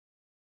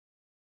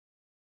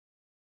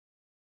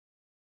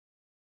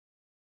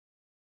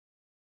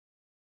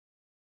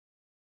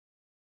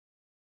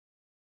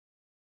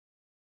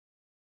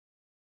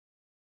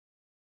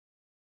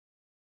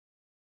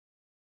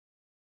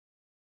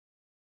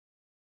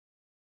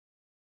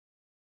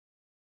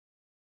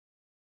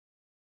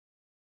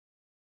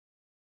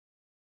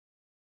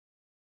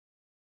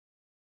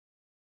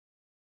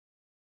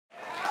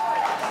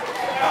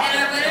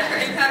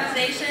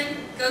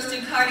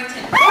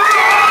Cardington.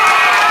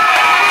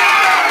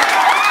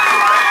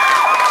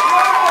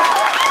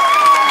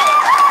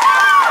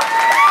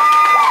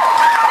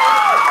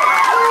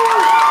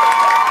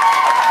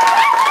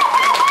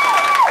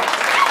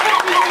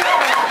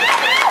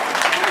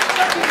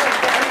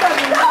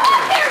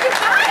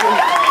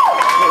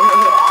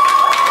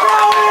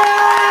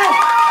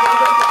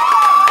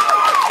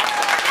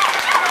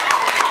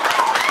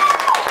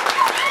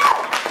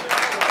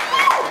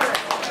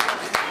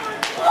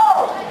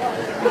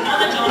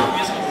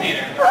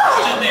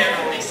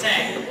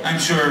 I'm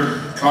sure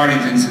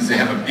Cardington, since they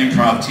have an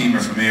improv team, are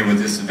familiar with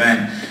this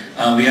event.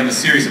 We have a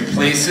series of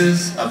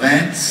places,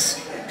 events,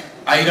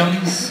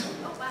 items,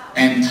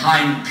 and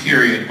time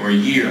period or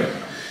year.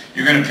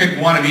 You're going to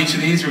pick one of each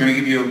of these. We're going to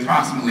give you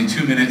approximately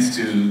 2 minutes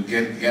to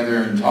get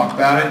together and talk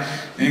about it.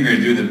 Then you're going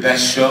to do the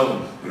best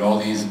show with all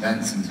these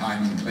events and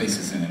times and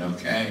places in it,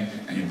 okay?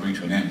 And you bring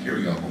to an end. Here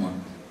we go. Hold on.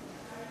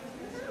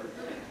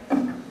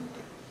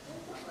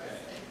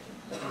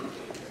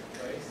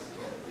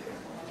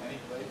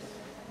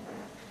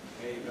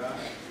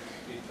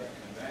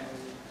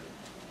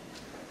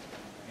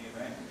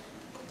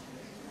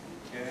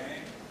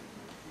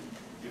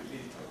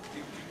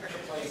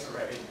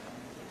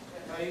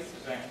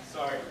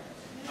 Sorry,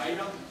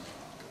 item,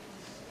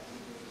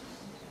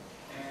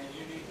 and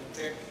you need to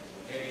pick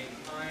a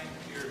time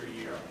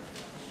period.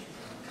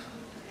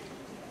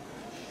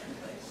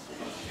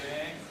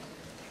 Okay.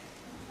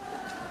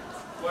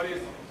 What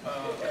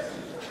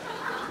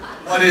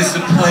is the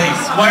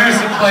place? Where's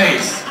the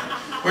place?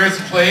 Where's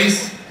the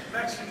place?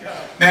 Mexico.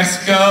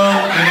 Mexico.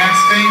 The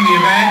next thing, the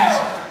event.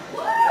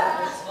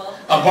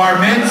 A bar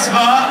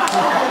mitzvah.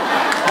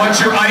 What's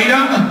your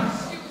item?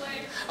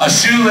 A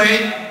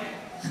shoelace.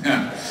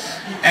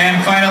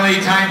 And finally,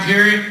 time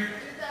period?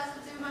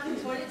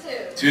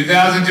 2222.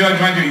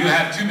 2222. You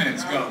have 2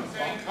 minutes. Go.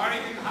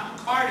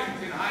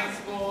 Cardington High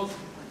School's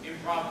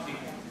improv team.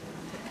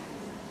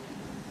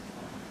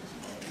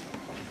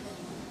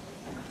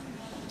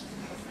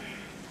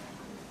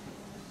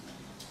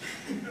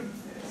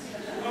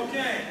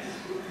 Okay.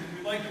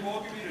 We'd like to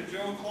welcome you to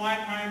Joe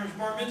Kleinheimer's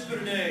bar mitzvah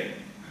today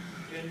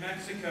in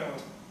Mexico.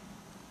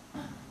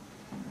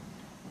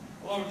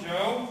 Hello,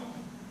 Joe.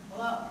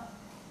 Hello.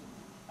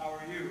 How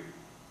are you?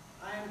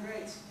 I am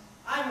great.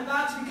 I'm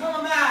about to become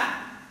a man.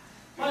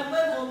 My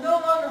lip will no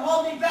longer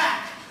hold me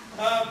back.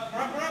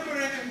 We're not doing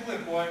anything with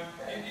lip, boy.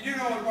 You do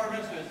know what bar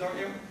mitzvah is, don't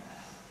you?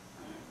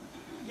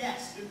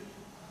 Yes.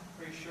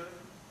 Are you sure?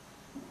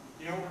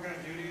 You know what we're going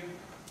to do to you?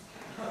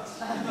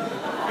 Come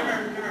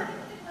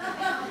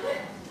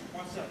here.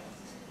 1 second.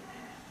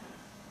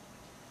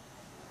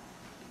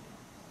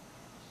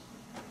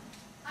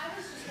 I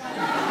was just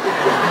wondering,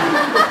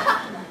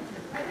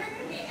 are there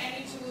going to be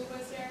any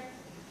chalupas here?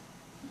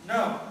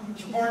 No,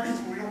 it's a bar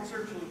mitzvah. We don't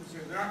serve chalupas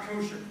here. They're not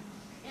kosher.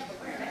 Yeah, but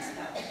we're in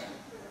Mexico.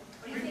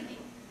 What are you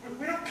thinking?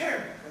 We don't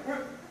care.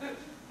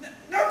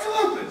 No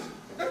chalupas.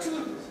 No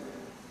chalupas.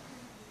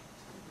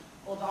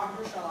 Well,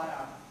 doctor, shall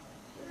I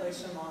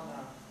place him on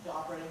the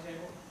operating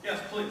table? Yes,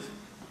 please.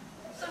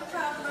 So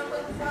proud of my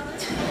little brother.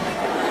 Is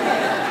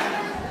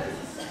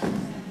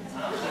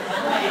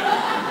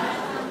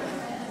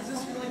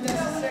this really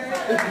necessary?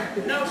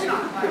 No, it's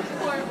not.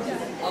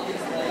 I'll get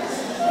the place.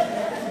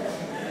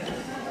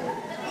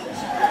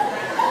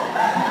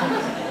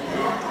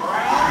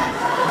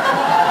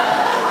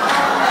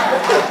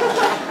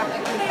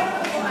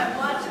 I'm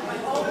watching my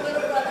own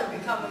little brother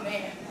become a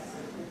man.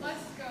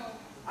 Let's go.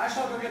 I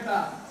shall go get the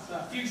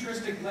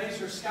futuristic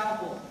laser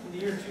scalpel in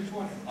the year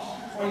 220.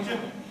 22.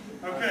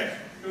 Okay,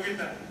 go get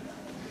that.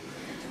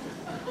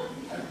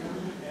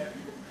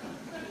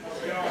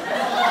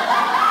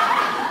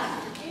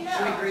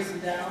 Should we grease him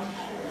down?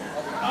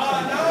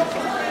 No, we're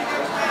going to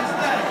get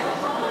aesthetic.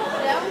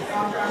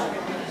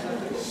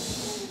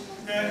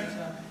 Okay.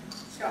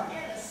 Scalpel.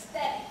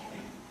 Aesthetic.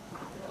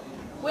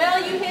 Well,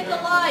 you hit the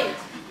light.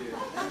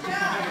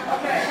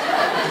 Okay.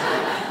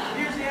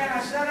 Here's the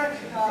anesthetic.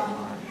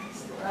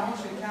 I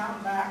want you to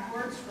count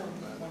backwards from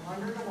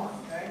 100 to 1,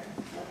 okay?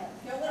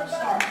 Now what Let's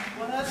about start.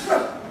 Well, that's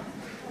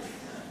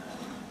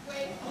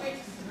Wait,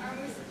 are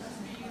we supposed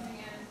to be using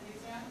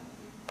anesthesia?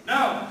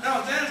 No,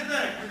 it's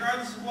anesthetic,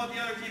 regardless of what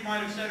the other team might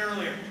have said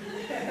earlier.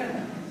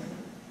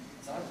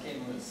 His arms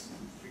came loose.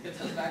 We get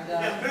those back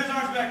down. Yes, put his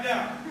arms back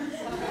down.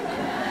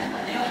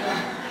 Nail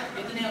gun.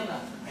 Get the nail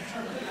gun.